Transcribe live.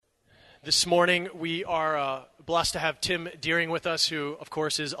This morning, we are blessed to have Tim Deering with us, who, of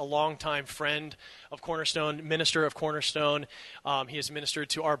course, is a longtime friend of Cornerstone, minister of Cornerstone. He has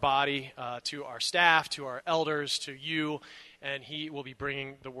ministered to our body, to our staff, to our elders, to you, and he will be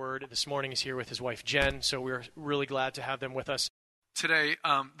bringing the word this morning. He's here with his wife, Jen, so we're really glad to have them with us. Today,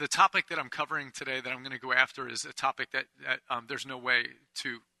 the topic that I'm covering today that I'm going to go after is a topic that there's no way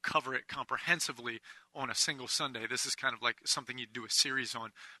to cover it comprehensively on a single Sunday. This is kind of like something you'd do a series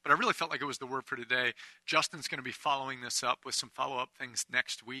on, but I really felt like it was the word for today. Justin's going to be following this up with some follow-up things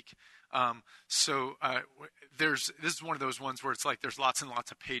next week. This is one of those ones where it's like there's lots and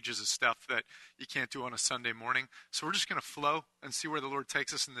lots of pages of stuff that you can't do on a Sunday morning. So we're just going to flow and see where the Lord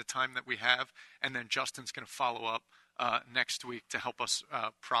takes us in the time that we have, and then Justin's going to follow up next week to help us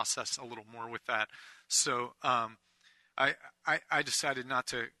process a little more with that. So I decided not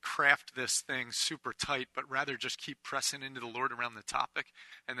to craft this thing super tight, but rather just keep pressing into the Lord around the topic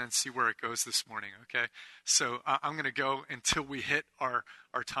and then see where it goes this morning, okay? So I'm going to go until we hit our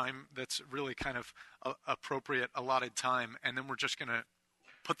time that's really kind of appropriate, allotted time, and then we're just going to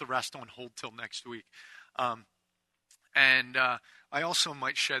put the rest on hold till next week. I also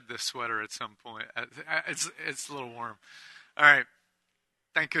might shed this sweater at some point. It's a little warm. All right.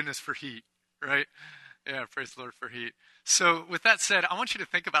 Thank goodness for heat, right? Yeah, praise the Lord for heat. So with that said, I want you to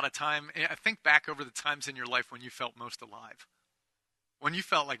think about a time, think back over the times in your life when you felt most alive. When you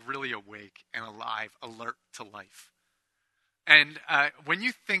felt like really awake and alive, alert to life. And when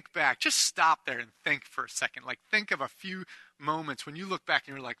you think back, just stop there and think for a second. Like think of a few moments when you look back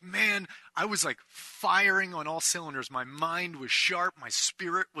and you're like, man, I was like firing on all cylinders. My mind was sharp. My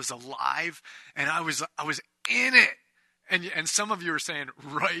spirit was alive. And I was in it. And some of you are saying,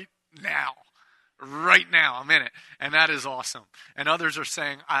 right now, I'm in it. And that is awesome. And others are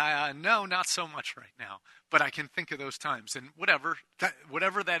saying, no, not so much right now. But I can think of those times. And whatever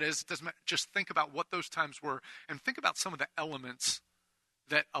that is, doesn't matter. Just think about what those times were. And think about some of the elements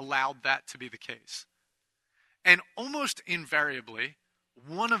that allowed that to be the case. And almost invariably,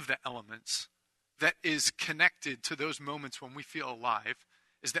 one of the elements that is connected to those moments when we feel alive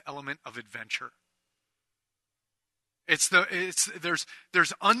is the element of adventure.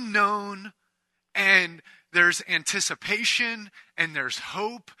 There's unknown, and there's anticipation, and there's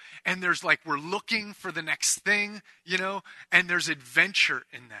hope, and there's like we're looking for the next thing, and there's adventure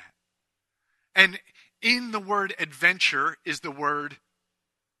in that. And in the word adventure is the word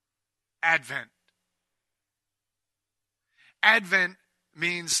Advent. Advent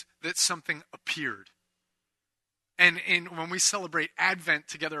means that something appeared. And when we celebrate Advent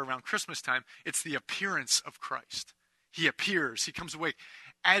together around Christmas time, it's the appearance of Christ. He appears, he comes awake.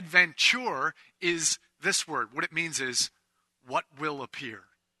 Adventure is this word. What it means is what will appear.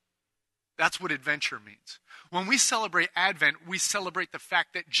 That's what adventure means. When we celebrate Advent, we celebrate the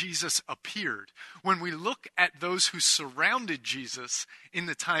fact that Jesus appeared. When we look at those who surrounded Jesus in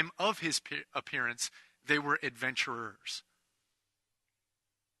the time of his appearance, they were adventurers.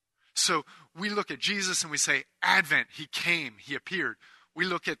 So we look at Jesus and we say, Advent, he came, he appeared. We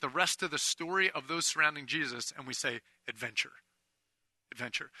look at the rest of the story of those surrounding Jesus and we say, adventure.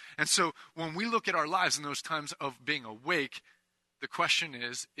 And so when we look at our lives in those times of being awake, the question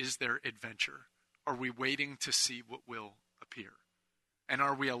is there adventure? Are we waiting to see what will appear? And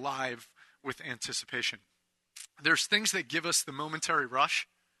are we alive with anticipation? There's things that give us the momentary rush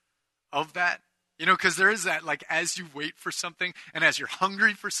of that. Because there is that, like, as you wait for something, and as you're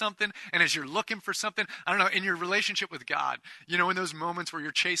hungry for something, and as you're looking for something, I don't know, in your relationship with God, in those moments where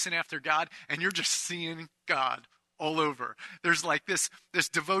you're chasing after God, and you're just seeing God all over. There's like this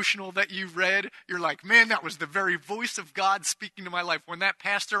devotional that you read, you're like, man, that was the very voice of God speaking to my life. When that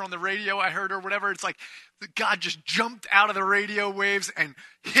pastor on the radio I heard or whatever, it's like God just jumped out of the radio waves and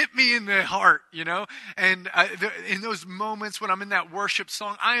hit me in the heart, And in those moments when I'm in that worship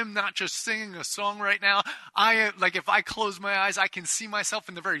song, I am not just singing a song right now. If I close my eyes, I can see myself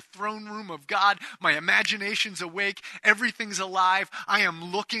in the very throne room of God. My imagination's awake. Everything's alive. I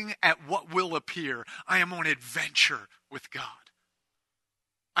am looking at what will appear. I am on adventure with God.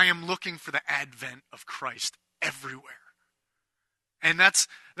 I am looking for the advent of Christ everywhere. And that's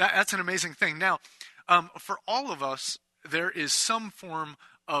an amazing thing. Now, for all of us, there is some form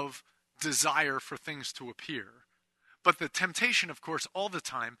of desire for things to appear. But the temptation, of course, all the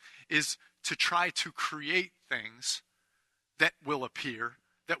time is to try to create things that will appear,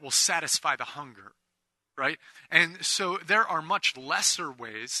 that will satisfy the hunger, right? And so there are much lesser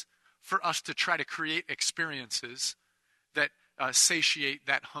ways for us to try to create experiences that satiate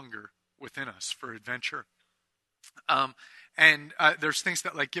that hunger within us for adventure. There's things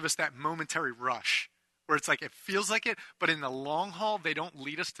that like give us that momentary rush where it's like it feels like it, but in the long haul, they don't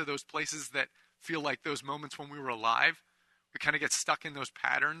lead us to those places that feel like those moments when we were alive. We kind of get stuck in those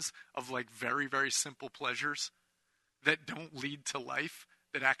patterns of like very, very simple pleasures that don't lead to life,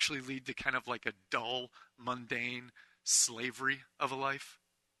 that actually lead to kind of like a dull, mundane slavery of a life.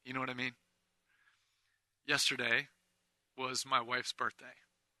 You know what I mean? Yesterday was my wife's birthday.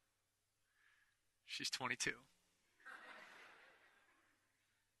 She's 22.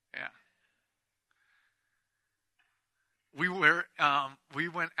 Yeah. We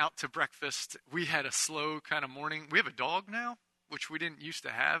went out to breakfast. We had a slow kind of morning. We have a dog now, which we didn't used to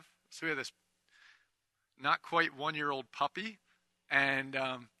have. So we have this not quite 1-year-old puppy, and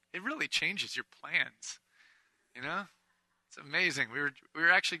it really changes your plans. You know, it's amazing. We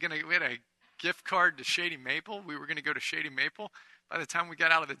were actually we had a gift card to Shady Maple. We were going to go to Shady Maple. By the time we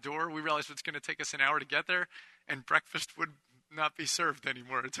got out of the door, we realized it's going to take us an hour to get there, and breakfast would not be served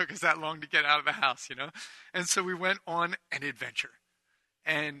anymore. It took us that long to get out of the house, you know? And so we went on an adventure.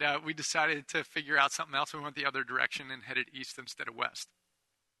 And we decided to figure out something else. We went the other direction and headed east instead of west.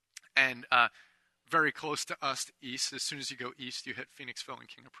 And very close to us east, as soon as you go east, you hit Phoenixville and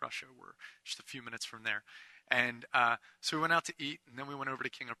King of Prussia. We're just a few minutes from there. And so we went out to eat, and then we went over to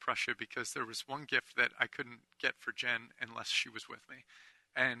King of Prussia because there was one gift that I couldn't get for Jen unless she was with me.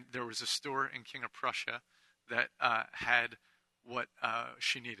 And there was a store in King of Prussia that had what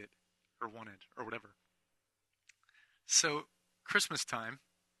she needed or wanted or whatever. So Christmas time,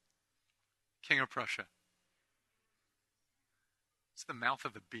 King of Prussia. It's the mouth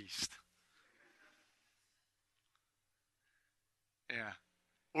of the beast. Yeah.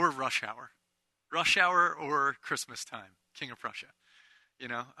 Or rush hour. Rush hour or Christmas time, King of Prussia. You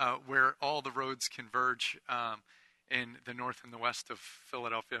know, where all the roads converge in the north and the west of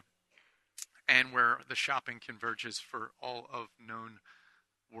Philadelphia, and where the shopping converges for all of known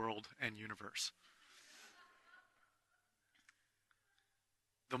world and universe.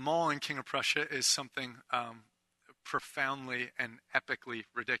 The mall in King of Prussia is something profoundly and epically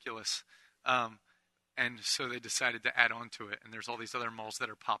ridiculous. And so they decided to add on to it. And there's all these other malls that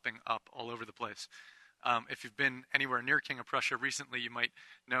are popping up all over the place. If you've been anywhere near King of Prussia recently, you might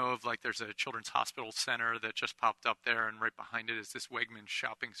know of like there's a children's hospital center that just popped up there. And right behind it is this Wegmans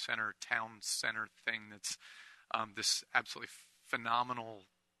shopping center, town center thing that's this absolutely phenomenal,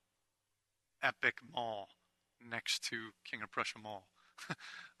 epic mall next to King of Prussia Mall.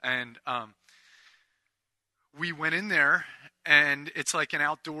 And we went in there, and it's like an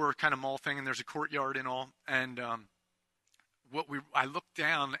outdoor kind of mall thing, and there's a courtyard and all. And I looked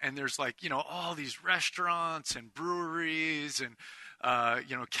down, and there's like, you know, all these restaurants and breweries and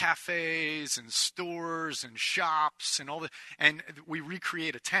you know, cafes and stores and shops and all that. And we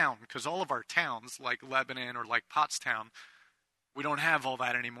recreate a town because all of our towns, like Lebanon or like Pottstown, we don't have all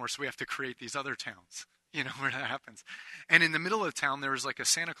that anymore, so we have to create these other towns, you know, where that happens. And in the middle of town, there was like a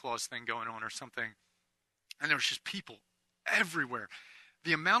Santa Claus thing going on or something. And there was just people everywhere.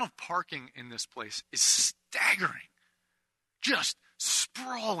 The amount of parking in this place is staggering. Just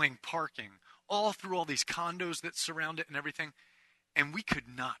sprawling parking all through all these condos that surround it and everything. And we could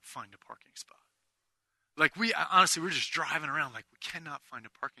not find a parking spot. Like honestly, we're just driving around like we cannot find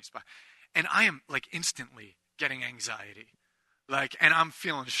a parking spot. And I am like instantly getting anxiety. Like, and I'm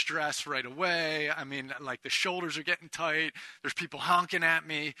feeling stress right away. I mean, like the shoulders are getting tight. There's people honking at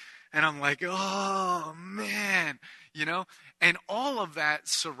me. And I'm like, oh, man, you know? And all of that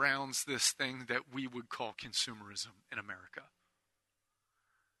surrounds this thing that we would call consumerism in America.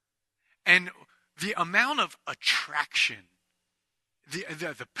 And the amount of attraction,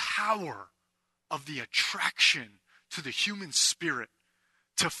 the power of the attraction to the human spirit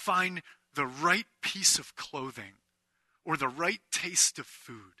to find the right piece of clothing or the right taste of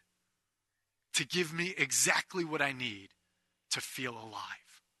food to give me exactly what I need to feel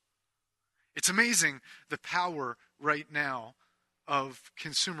alive. It's amazing the power right now of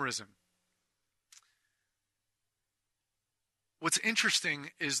consumerism. What's interesting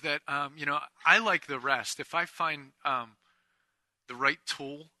is that, you know, I like the rest. If I find the right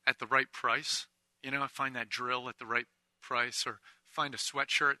tool at the right price, you know, I find that drill at the right price, or find a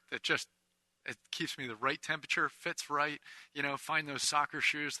sweatshirt that just, it keeps me the right temperature, fits right, you know, find those soccer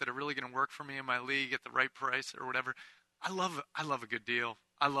shoes that are really going to work for me in my league at the right price or whatever. I love a good deal.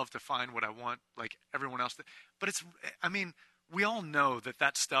 I love to find what I want, like everyone else. But it's, I mean, we all know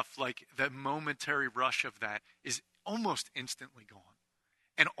that stuff, like the momentary rush of that is almost instantly gone.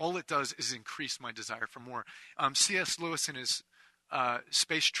 And all it does is increase my desire for more. C.S. Lewis in his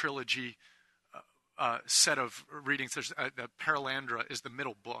space trilogy set of readings, there's the Paralandra is the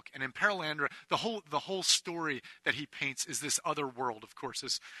middle book. And in Paralandra, the whole story that he paints is this other world, of course,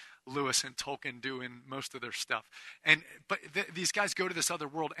 is Lewis and Tolkien do in most of their stuff. But these guys go to this other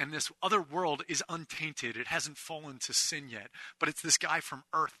world, and this other world is untainted. It hasn't fallen to sin yet, but it's this guy from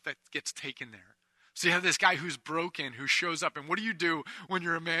Earth that gets taken there. So you have this guy who's broken, who shows up, and what do you do when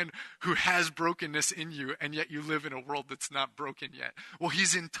you're a man who has brokenness in you, and yet you live in a world that's not broken yet? Well,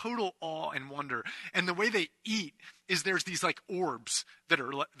 he's in total awe and wonder. And the way they eat is there's these like orbs that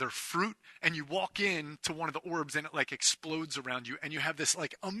are they're fruit, and you walk in to one of the orbs, and it like explodes around you, and you have this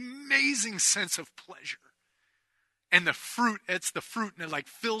like amazing sense of pleasure. And it's the fruit, and it like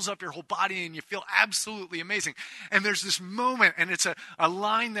fills up your whole body, and you feel absolutely amazing. And there's this moment, and it's a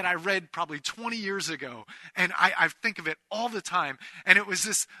line that I read probably 20 years ago, and I think of it all the time. And it was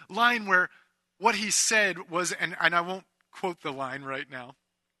this line where what he said was, and I won't quote the line right now,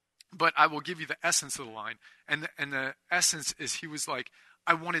 but I will give you the essence of the line. And the essence is he was like,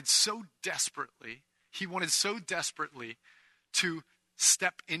 he wanted so desperately to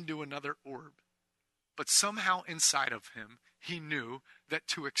step into another orb. But somehow inside of him, he knew that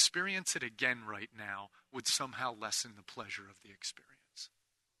to experience it again right now would somehow lessen the pleasure of the experience.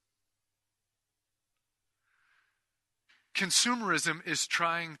 Consumerism is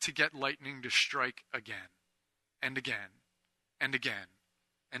trying to get lightning to strike again and again and again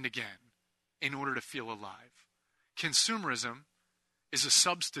and again in order to feel alive. Consumerism is a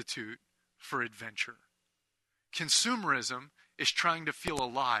substitute for adventure. Consumerism is trying to feel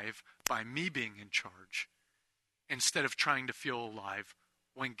alive by me being in charge instead of trying to feel alive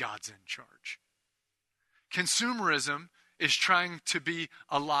when God's in charge. Consumerism is trying to be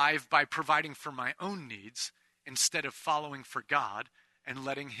alive by providing for my own needs instead of following for God and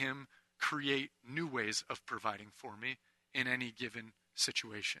letting him create new ways of providing for me in any given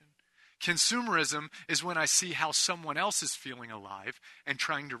situation. Consumerism is when I see how someone else is feeling alive and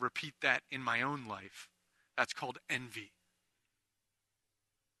trying to repeat that in my own life. That's called envy.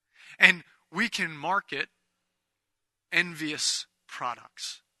 And we can market envious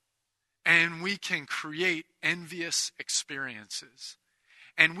products. And we can create envious experiences.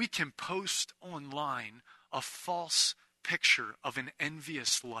 And we can post online a false picture of an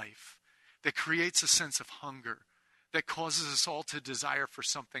envious life that creates a sense of hunger, that causes us all to desire for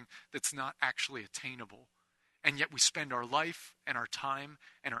something that's not actually attainable. And yet we spend our life and our time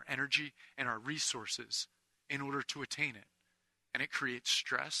and our energy and our resources in order to attain it. And it creates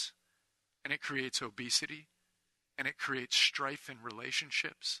stress, and it creates obesity, and it creates strife in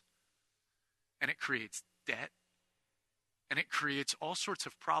relationships, and it creates debt, and it creates all sorts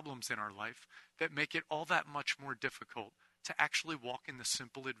of problems in our life that make it all that much more difficult to actually walk in the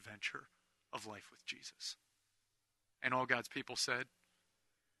simple adventure of life with Jesus. And all God's people said,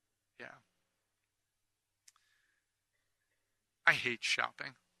 yeah. I hate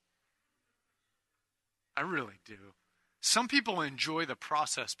shopping. I really do. Some people enjoy the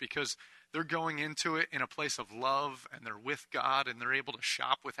process because they're going into it in a place of love and they're with God and they're able to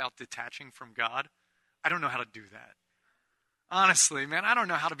shop without detaching from God. I don't know how to do that. Honestly, man, I don't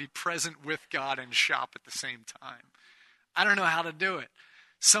know how to be present with God and shop at the same time. I don't know how to do it.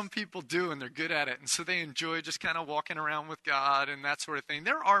 Some people do, and they're good at it, and so they enjoy just kind of walking around with God and that sort of thing.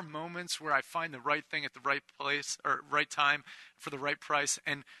 There are moments where I find the right thing at the right place or right time for the right price,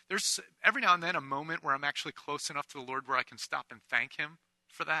 and there's every now and then a moment where I'm actually close enough to the Lord where I can stop and thank him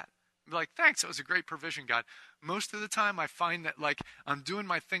for that. Be like, thanks, that was a great provision, God. Most of the time I find that like I'm doing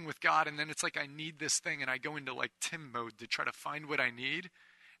my thing with God, and then it's like I need this thing, and I go into like Tim mode to try to find what I need.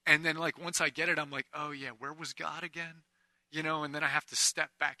 And then like once I get it, I'm like, oh yeah, where was God again? You know, and then I have to step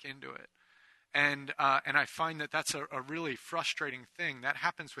back into it. And I find that that's a really frustrating thing. That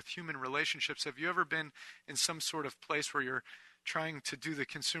happens with human relationships. Have you ever been in some sort of place where you're trying to do the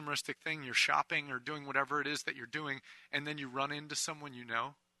consumeristic thing, you're shopping or doing whatever it is that you're doing, and then you run into someone you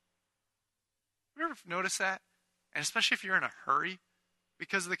know? Have you ever noticed that? And especially if you're in a hurry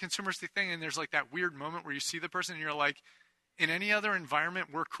because of the consumeristic thing, and there's like that weird moment where you see the person and you're like, in any other environment,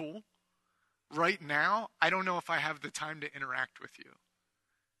 we're cool. Right now, I don't know if I have the time to interact with you.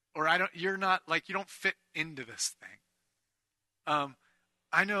 Or you don't fit into this thing.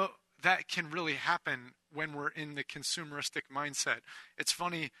 I know that can really happen when we're in the consumeristic mindset. It's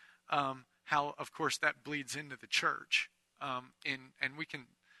funny how, of course, that bleeds into the church. And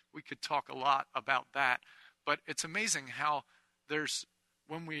we could talk a lot about that. But it's amazing how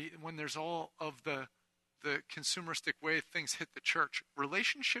when there's all of the consumeristic way things hit the church,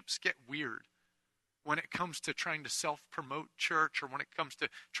 relationships get weird. When it comes to trying to self-promote church or when it comes to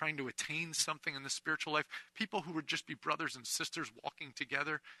trying to attain something in the spiritual life, people who would just be brothers and sisters walking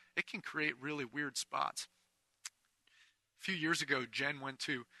together, it can create really weird spots. A few years ago, Jen went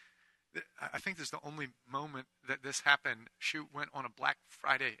to I think this is the only moment that this happened. She went on a Black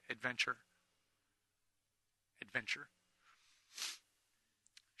Friday adventure.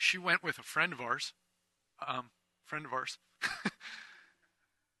 She went with a friend of ours.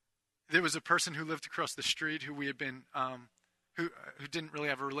 There was a person who lived across the street who we had been, who didn't really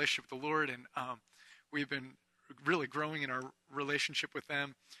have a relationship with the Lord, and we had been really growing in our relationship with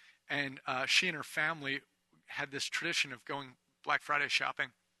them. And she and her family had this tradition of going Black Friday shopping.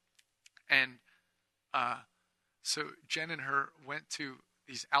 And so Jen and her went to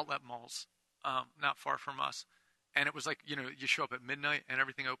these outlet malls not far from us. And it was like, you show up at midnight and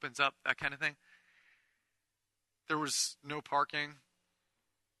everything opens up, that kind of thing. There was no parking.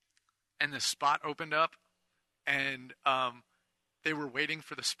 And the spot opened up. And they were waiting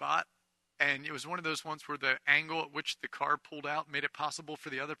for the spot. And it was one of those ones where the angle at which the car pulled out made it possible for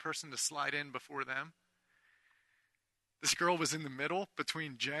the other person to slide in before them. This girl was in the middle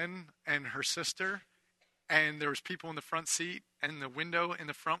between Jen and her sister, and there was people in the front seat, and the window in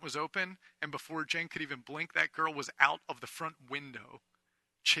the front was open, and before Jen could even blink, that girl was out of the front window,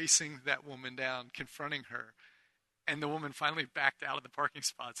 chasing that woman down, confronting her, and the woman finally backed out of the parking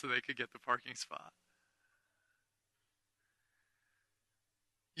spot so they could get the parking spot.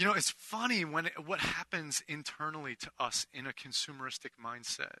 It's funny what happens internally to us in a consumeristic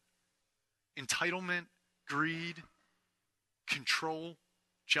mindset. Entitlement, greed, control,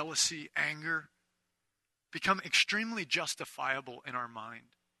 jealousy, anger become extremely justifiable in our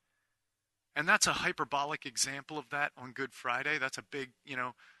mind. And that's a hyperbolic example of that on Good Friday. That's a big,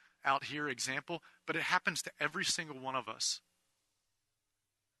 out here example. But it happens to every single one of us.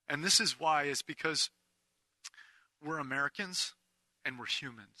 And this is why, is because we're Americans and we're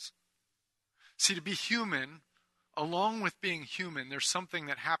humans. See, to be human, along with being human, there's something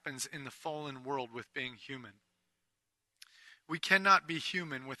that happens in the fallen world with being human. We cannot be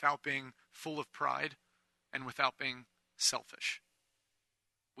human without being full of pride and without being selfish.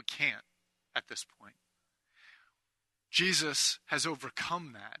 We can't at this point. Jesus has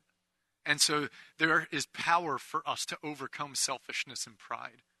overcome that. And so there is power for us to overcome selfishness and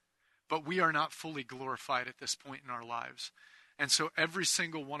pride. But we are not fully glorified at this point in our lives. And so every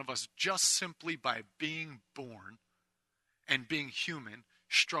single one of us, just simply by being born and being human,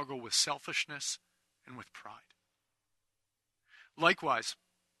 struggle with selfishness and with pride. Likewise,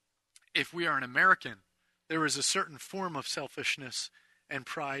 if we are an American, there is a certain form of selfishness and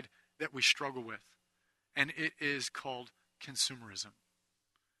pride that we struggle with. And it is called consumerism.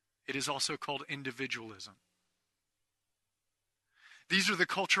 It is also called individualism. These are the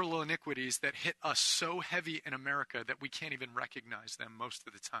cultural iniquities that hit us so heavy in America that we can't even recognize them most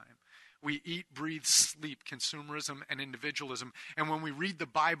of the time. We eat, breathe, sleep consumerism and individualism. And when we read the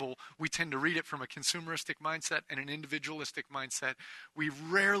Bible, we tend to read it from a consumeristic mindset and an individualistic mindset. We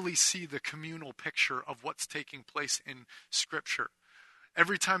rarely see the communal picture of what's taking place in Scripture.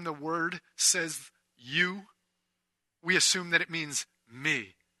 Every time the word says you, we assume that it means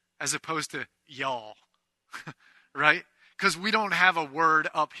me, as opposed to y'all, right? Because we don't have a word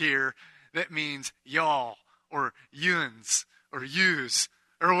up here that means y'all or yuns or yous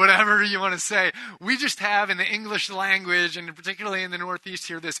or whatever you want to say. We just have in the English language, and particularly in the Northeast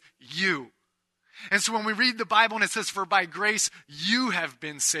here, this you. And so when we read the Bible and it says, for by grace you have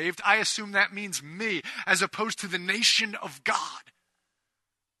been saved, I assume that means me, as opposed to the nation of God.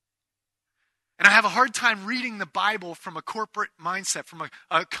 And I have a hard time reading the Bible from a corporate mindset, from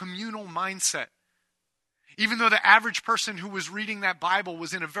a communal mindset. Even though the average person who was reading that Bible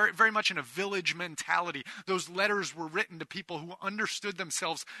was in a very, very much in a village mentality. Those letters were written to people who understood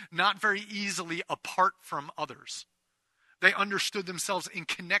themselves not very easily apart from others. They understood themselves in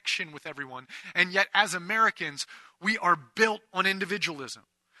connection with everyone. And yet, as Americans, we are built on individualism.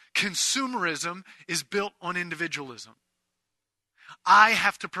 Consumerism is built on individualism. I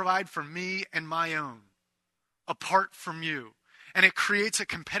have to provide for me and my own, apart from you. And it creates a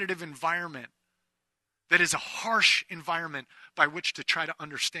competitive environment that is a harsh environment by which to try to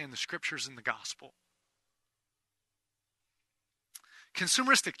understand the Scriptures and the gospel.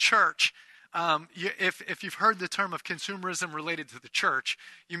 Consumeristic church, if you've heard the term of consumerism related to the church,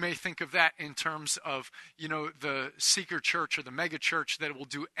 you may think of that in terms of, the seeker church or the mega church that will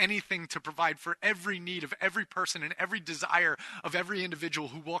do anything to provide for every need of every person and every desire of every individual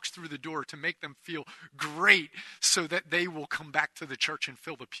who walks through the door to make them feel great so that they will come back to the church and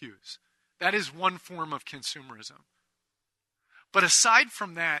fill the pews. That is one form of consumerism. But aside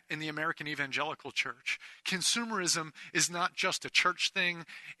from that, in the American evangelical church, consumerism is not just a church thing,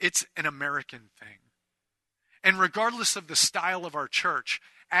 it's an American thing. And regardless of the style of our church,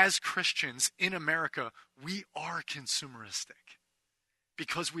 as Christians in America, we are consumeristic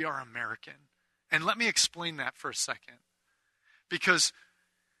because we are American. And let me explain that for a second. Because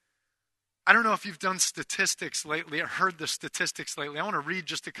I don't know if you've done statistics lately or heard the statistics lately. I want to read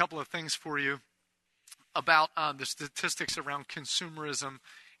just a couple of things for you about the statistics around consumerism,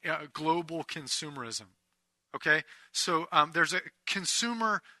 global consumerism. Okay? So there's a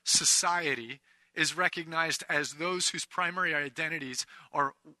consumer society is recognized as those whose primary identities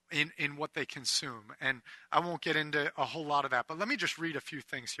are in what they consume. And I won't get into a whole lot of that, but let me just read a few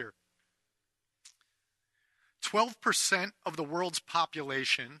things here. 12% of the world's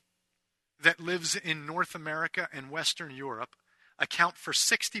population that lives in North America and Western Europe account for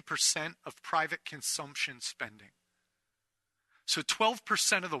 60% of private consumption spending. So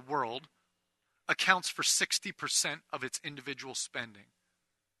 12% of the world accounts for 60% of its individual spending.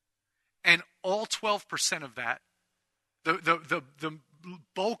 And all 12% of that, the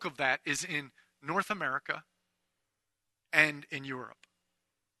bulk of that is in North America and in Europe.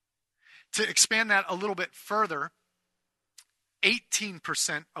 To expand that a little bit further,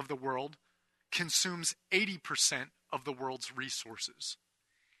 18% of the world consumes 80% of the world's resources.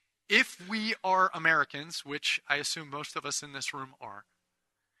 If we are Americans, which I assume most of us in this room are,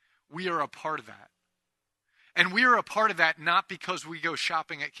 we are a part of that. And we are a part of that not because we go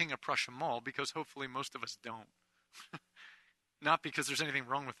shopping at King of Prussia Mall, because hopefully most of us don't. Not because there's anything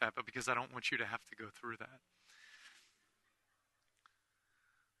wrong with that, but because I don't want you to have to go through that.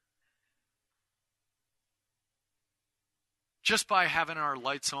 Just by having our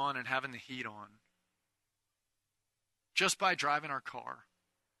lights on and having the heat on, just by driving our car,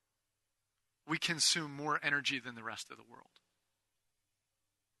 we consume more energy than the rest of the world.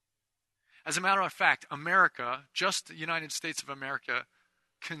 As a matter of fact, America, just the United States of America,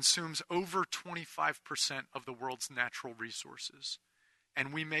 consumes over 25% of the world's natural resources,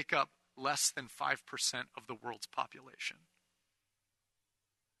 and we make up less than 5% of the world's population.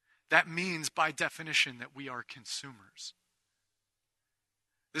 That means, by definition, that we are consumers.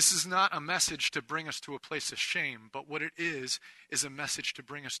 This is not a message to bring us to a place of shame, but what it is a message to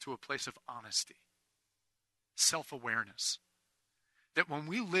bring us to a place of honesty, self-awareness. That when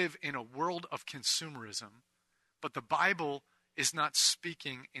we live in a world of consumerism, but the Bible is not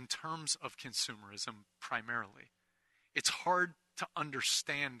speaking in terms of consumerism primarily, it's hard to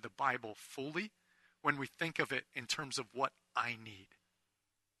understand the Bible fully when we think of it in terms of what I need,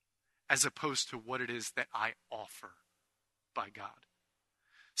 as opposed to what it is that I offer by God.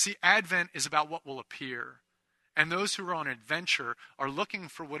 See, Advent is about what will appear. And those who are on adventure are looking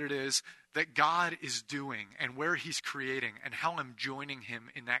for what it is that God is doing and where he's creating and how I'm joining him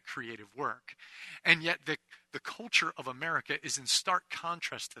in that creative work. And yet the culture of America is in stark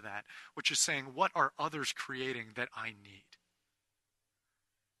contrast to that, which is saying, what are others creating that I need?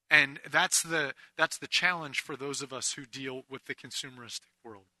 And that's the challenge for those of us who deal with the consumeristic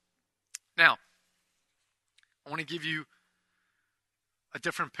world. Now, I want to give you a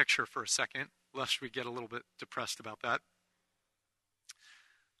different picture for a second, lest we get a little bit depressed about that.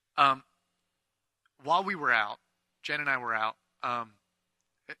 While we were out, Jen and I were out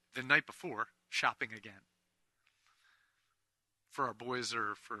the night before shopping again for our boys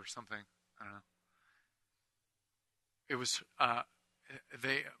or for something. I don't know. It was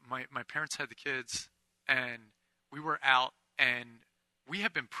my parents had the kids, and we were out, and we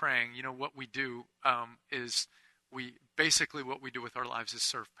have been praying. You know what we do is. What we do with our lives is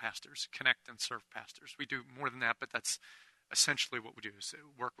serve pastors, connect and serve pastors. We do more than that, but that's essentially what we do, is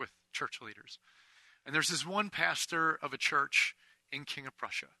work with church leaders. And there's this one pastor of a church in King of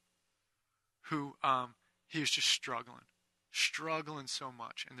Prussia who he is just struggling so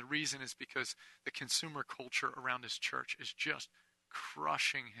much. And the reason is because the consumer culture around his church is just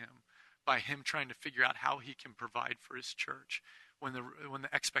crushing him by him trying to figure out how he can provide for his church when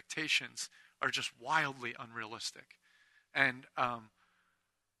the expectations are just wildly unrealistic. And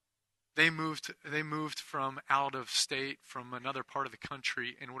they moved from out of state, from another part of the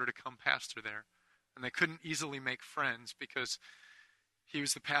country, in order to come pastor there. And they couldn't easily make friends because he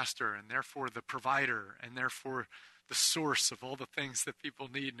was the pastor and therefore the provider and therefore the source of all the things that people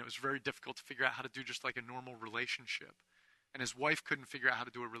need. And it was very difficult to figure out how to do just like a normal relationship. And his wife couldn't figure out how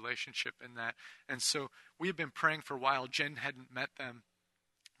to do a relationship in that. And so we had been praying for a while. Jen hadn't met them,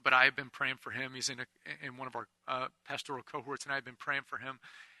 but I had been praying for him. He's in one of our pastoral cohorts, and I had been praying for him.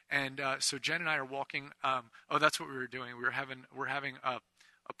 And so Jen and I are walking. That's what we were doing. We're having a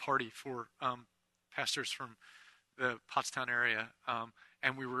party for pastors from the Pottstown area,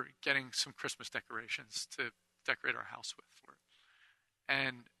 and we were getting some Christmas decorations to decorate our house with for it.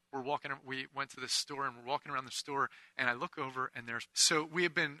 And we went to the store, and we're walking around the store, and I look over, and so we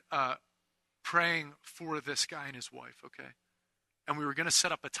have been praying for this guy and his wife, okay? and we were going to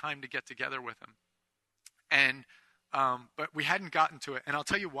set up a time to get together with him. And but we hadn't gotten to it, and I'll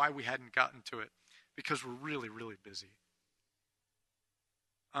tell you why we hadn't gotten to it, because we're really, really busy.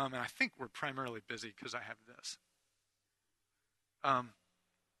 And I think we're primarily busy because I have this.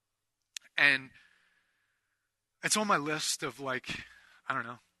 And it's on my list of, like, I don't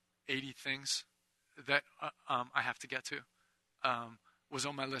know, 80 things that I have to get to. Was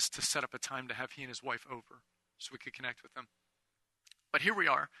on my list to set up a time to have he and his wife over so we could connect with them. But here we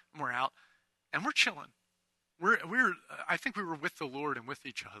are, and we're out, and we're chilling. I think we were with the Lord and with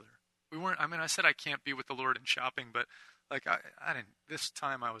each other. We weren't, I mean, I said I can't be with the Lord and shopping, but like I didn't, this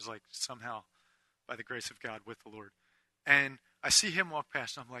time I was like somehow, by the grace of God, with the Lord. And I see him walk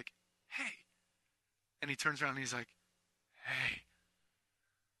past, and I'm like, hey. And he turns around and he's like, hey.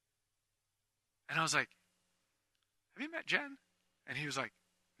 And I was like, have you met Jen? And he was like,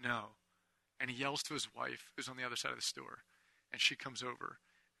 no. And he yells to his wife, who's on the other side of the store, and she comes over,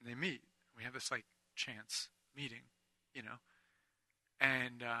 and they meet. We have this like chance meeting, you know.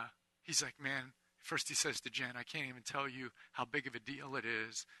 And he's like, man, first he says to Jen, I can't even tell you how big of a deal it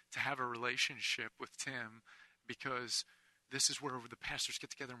is to have a relationship with Tim, because this is where the pastors get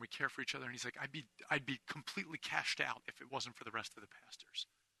together and we care for each other. And he's like, I'd be completely cashed out if it wasn't for the rest of the pastors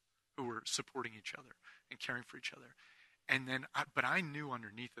who were supporting each other and caring for each other. And then, but I knew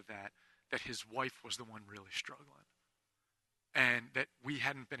underneath of that his wife was the one really struggling, and that we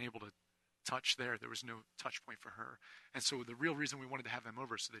hadn't been able to touch there. There was no touch point for her. And so the real reason we wanted to have them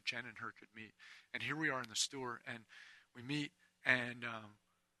over so that Jen and her could meet. And here we are in the store, and we meet, and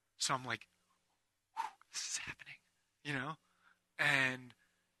so I'm like, this is happening, you know? And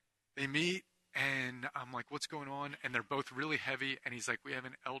they meet, and I'm like, what's going on? And they're both really heavy, and he's like, we have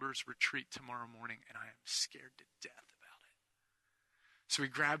an elders retreat tomorrow morning, and I am scared to death about it. So we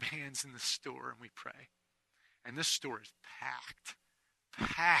grab hands in the store, and we pray. And this store is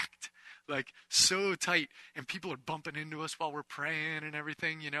packed, like so tight, and people are bumping into us while we're praying and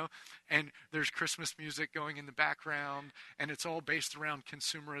everything, you know, and there's Christmas music going in the background, and it's all based around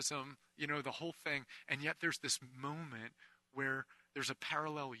consumerism, you know, the whole thing. And yet there's this moment where there's a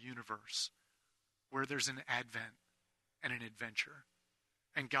parallel universe, where there's an advent and an adventure,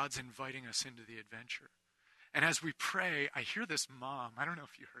 and God's inviting us into the adventure. And as we pray, I hear this mom. I don't know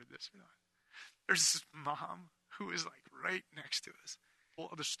if you heard this or not. There's this mom who is like right next to us,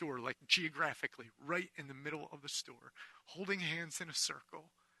 of the store, like geographically, right in the middle of the store, holding hands in a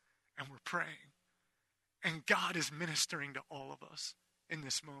circle, and we're praying. And God is ministering to all of us in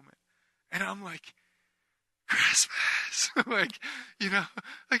this moment. And I'm like, Christmas, like, you know,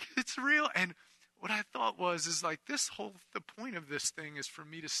 like it's real. And what I thought is like the point of this thing is for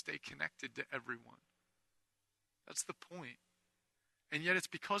me to stay connected to everyone. That's the point. And yet it's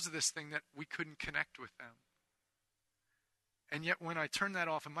because of this thing that we couldn't connect with them. And yet when I turned that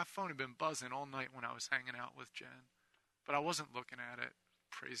off, and my phone had been buzzing all night when I was hanging out with Jen, but I wasn't looking at it,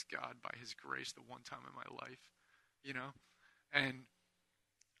 praise God, by his grace, the one time in my life, you know, and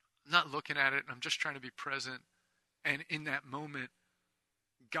I'm not looking at it, and I'm just trying to be present. And in that moment,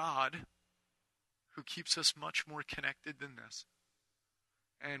 God, who keeps us much more connected than this,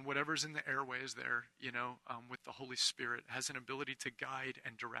 and whatever's in the airways there, you know, with the Holy Spirit, has an ability to guide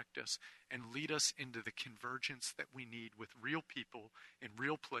and direct us and lead us into the convergence that we need with real people in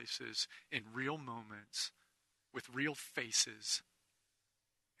real places, in real moments, with real faces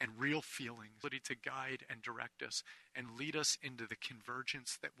and real feelings. Ability to guide and direct us and lead us into the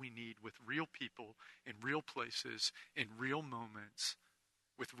convergence that we need with real people in real places, in real moments,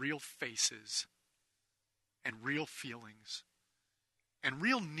 with real faces and real feelings. And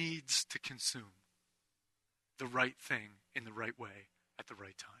real needs to consume the right thing in the right way at the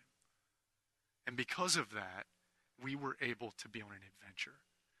right time. And because of that, we were able to be on an adventure.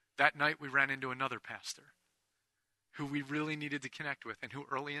 That night we ran into another pastor who we really needed to connect with, and who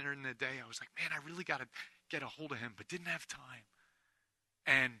earlier in the day I was like, man, I really got to get a hold of him, but didn't have time.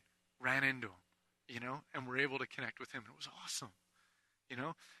 And ran into him, you know, and we're able to connect with him. It was awesome. You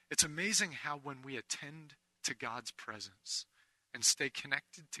know, it's amazing how when we attend to God's presence and stay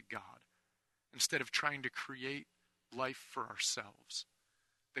connected to God, instead of trying to create life for ourselves,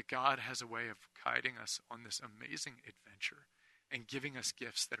 that God has a way of guiding us on this amazing adventure and giving us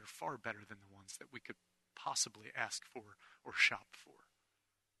gifts that are far better than the ones that we could possibly ask for or shop for.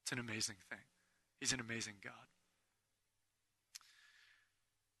 It's an amazing thing. He's an amazing God.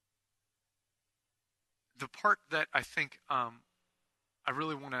 The part that I think I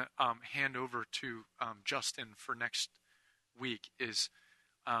really want to hand over to Justin for next week is,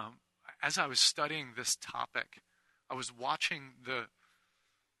 as I was studying this topic, I was watching the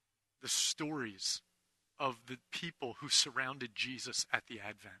stories of the people who surrounded Jesus at the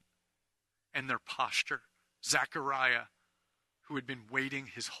Advent and their posture. Zechariah, who had been waiting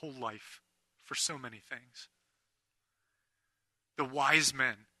his whole life for so many things. The wise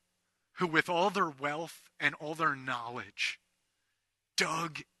men, who with all their wealth and all their knowledge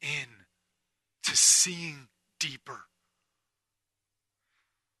dug in to seeing deeper.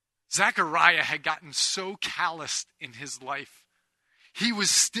 Zechariah had gotten so calloused in his life. He was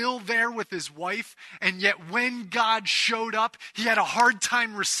still there with his wife, and yet when God showed up, he had a hard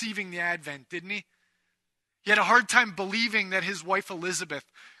time receiving the Advent, didn't he? He had a hard time believing that his wife Elizabeth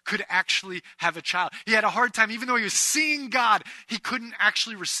could actually have a child. He had a hard time, even though he was seeing God, he couldn't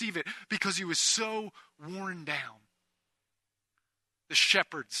actually receive it because he was so worn down. The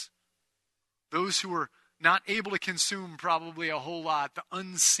shepherds, those who were not able to consume probably a whole lot, the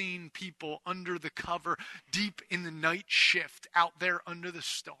unseen people under the cover, deep in the night shift, out there under the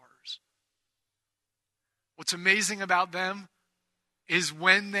stars. What's amazing about them is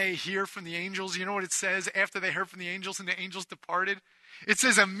when they hear from the angels, you know what it says after they heard from the angels and the angels departed? It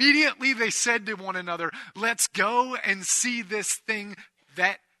says, immediately they said to one another, let's go and see this thing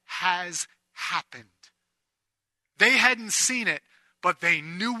that has happened. They hadn't seen it, but they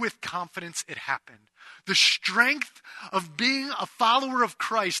knew with confidence it happened. The strength of being a follower of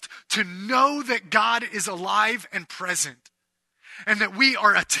Christ to know that God is alive and present, and that we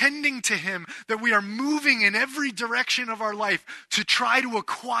are attending to him, that we are moving in every direction of our life to try to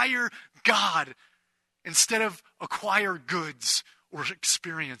acquire God instead of acquire goods or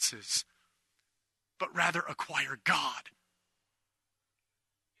experiences, but rather acquire God.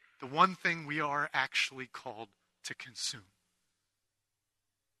 The one thing we are actually called to consume.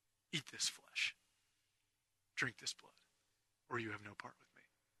 Eat this flesh. Drink this blood, or you have no part with me.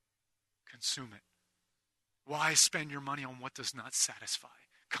 Consume it. Why spend your money on what does not satisfy?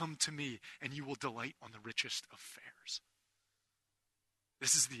 Come to me, and you will delight on the richest of fares.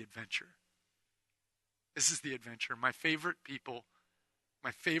 This is the adventure. This is the adventure. My favorite people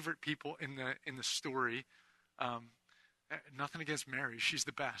in the story. Nothing against Mary. She's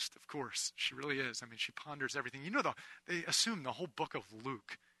the best, of course. She really is. I mean, she ponders everything. You know, they assume the whole book of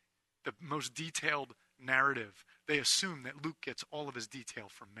Luke, the most detailed narrative, they assume that Luke gets all of his detail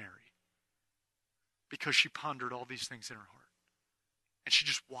from Mary because she pondered all these things in her heart. And she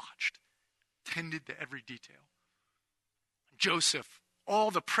just watched, tended to every detail. Joseph, all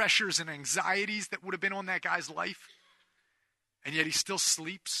the pressures and anxieties that would have been on that guy's life, and yet he still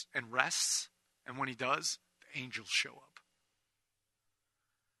sleeps and rests, and when he does, the angels show up.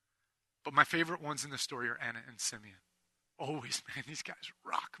 But my favorite ones in the story are Anna and Simeon. Always, man, these guys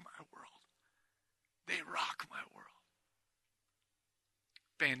rock my world. They rock my world.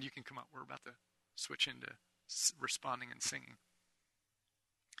 Band, you can come up. We're about to switch into responding and singing.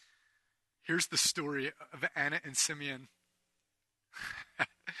 Here's the story of Anna and Simeon.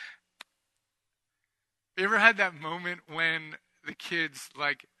 You ever had that moment when the kids,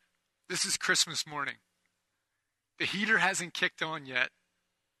 like, this is Christmas morning. The heater hasn't kicked on yet.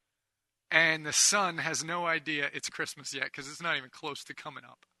 And the son has no idea it's Christmas yet because it's not even close to coming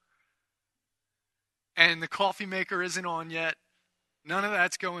up. And the coffee maker isn't on yet. None of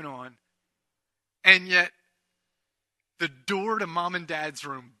that's going on. And yet, the door to mom and dad's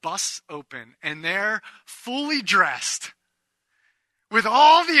room busts open, and they're fully dressed with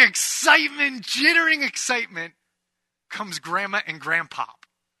all the excitement, jittering excitement, comes grandma and grandpop.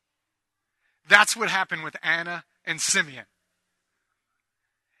 That's what happened with Anna and Simeon.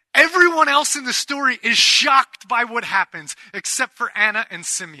 Everyone else in the story is shocked by what happens, except for Anna and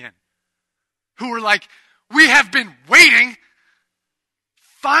Simeon, who are like, we have been waiting.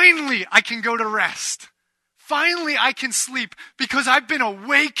 Finally, I can go to rest. Finally, I can sleep because I've been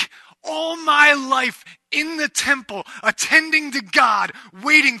awake all my life in the temple, attending to God,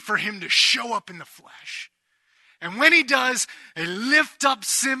 waiting for him to show up in the flesh. And when he does, they lift up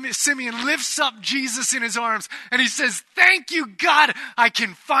Simeon lifts up Jesus in his arms, and he says, thank you, God, I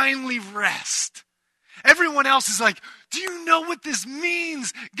can finally rest. Everyone else is like, do you know what this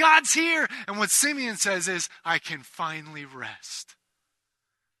means? God's here. And what Simeon says is, I can finally rest.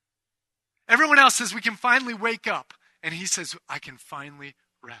 Everyone else says, we can finally wake up. And he says, I can finally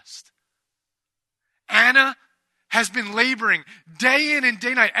rest. Anna has been laboring day in and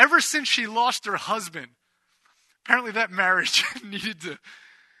day night ever since she lost her husband. Apparently that marriage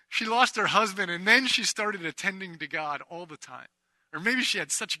she lost her husband, and then she started attending to God all the time. Or maybe she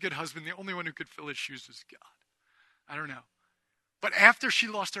had such a good husband, the only one who could fill his shoes was God. I don't know. But after she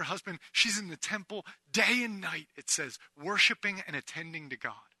lost her husband, she's in the temple day and night, it says, worshiping and attending to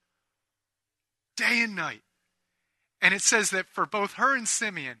God. Day and night. And it says that for both her and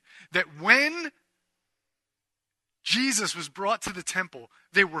Simeon, that when Jesus was brought to the temple,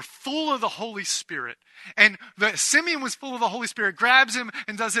 they were full of the Holy Spirit. And Simeon was full of the Holy Spirit, grabs him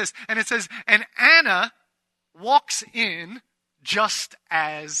and does this. And it says, and Anna walks in just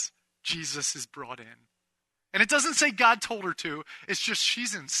as Jesus is brought in. And it doesn't say God told her to. It's just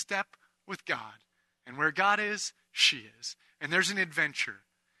she's in step with God. And where God is, she is. And there's an adventure.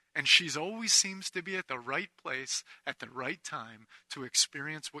 And she's always seems to be at the right place at the right time to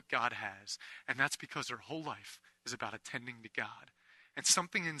experience what God has. And that's because her whole life is about attending to God. And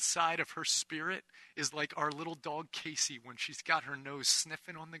something inside of her spirit is like our little dog Casey when she's got her nose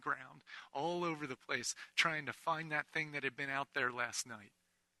sniffing on the ground all over the place, trying to find that thing that had been out there last night.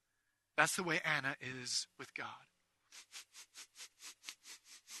 That's the way Anna is with God.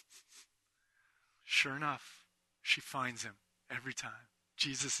 Sure enough, she finds him every time.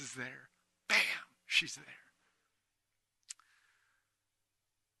 Jesus is there. Bam! She's there.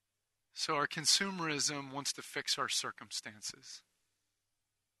 So our consumerism wants to fix our circumstances.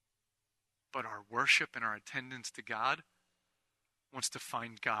 But our worship and our attendance to God wants to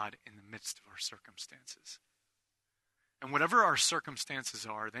find God in the midst of our circumstances. And whatever our circumstances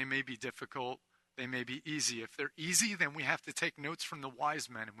are, they may be difficult, they may be easy. If they're easy, then we have to take notes from the wise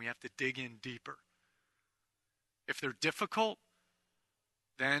men and we have to dig in deeper. If they're difficult,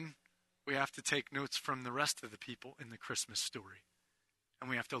 then we have to take notes from the rest of the people in the Christmas story. And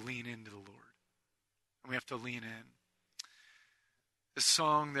we have to lean into the Lord. And we have to lean in. The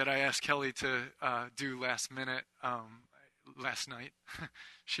song that I asked Kelly to do last night,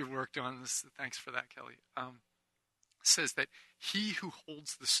 she worked on this. Thanks for that, Kelly. Says that he who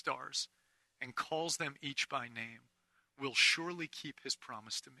holds the stars and calls them each by name will surely keep his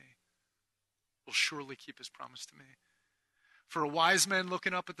promise to me. Will surely keep his promise to me. For a wise man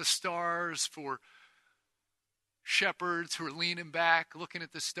looking up at the stars, for shepherds who are leaning back, looking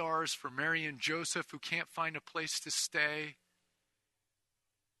at the stars, for Mary and Joseph who can't find a place to stay.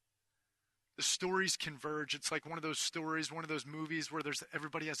 The stories converge. It's like one of those stories, one of those movies where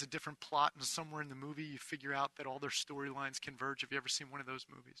everybody has a different plot, and somewhere in the movie you figure out that all their storylines converge. Have you ever seen one of those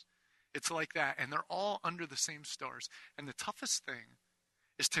movies? It's like that, and they're all under the same stars. And the toughest thing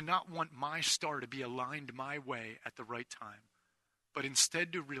is to not want my star to be aligned my way at the right time, but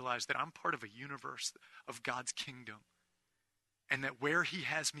instead to realize that I'm part of a universe of God's kingdom, and that where he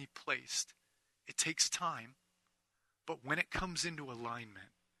has me placed, it takes time, but when it comes into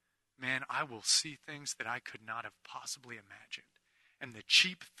alignment, man, I will see things that I could not have possibly imagined. And the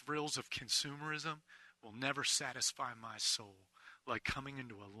cheap thrills of consumerism will never satisfy my soul like coming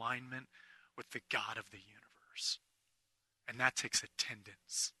into alignment with the God of the universe. And that takes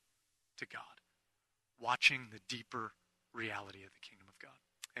attendance to God, watching the deeper reality of the kingdom of God.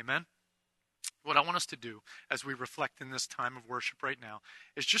 Amen? What I want us to do as we reflect in this time of worship right now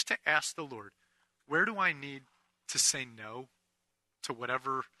is just to ask the Lord, where do I need to say no to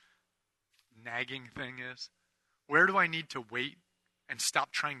whatever nagging thing is? Where do I need to wait and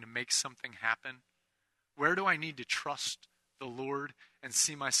stop trying to make something happen? Where do I need to trust the Lord and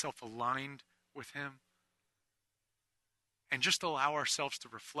see myself aligned with him? And just allow ourselves to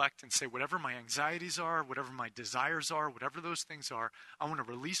reflect and say, whatever my anxieties are, whatever my desires are, whatever those things are, I want to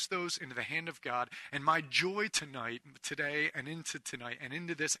release those into the hand of God. And my joy today, and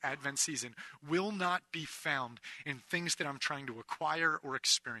into this Advent season will not be found in things that I'm trying to acquire or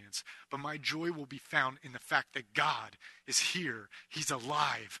experience. But my joy will be found in the fact that God is here. He's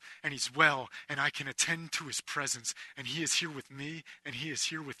alive and he's well, and I can attend to his presence. And he is here with me, and he is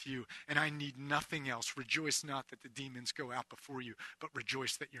here with you. And I need nothing else. Rejoice not that the demons go out before you, but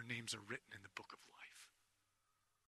rejoice that your names are written in the book of life.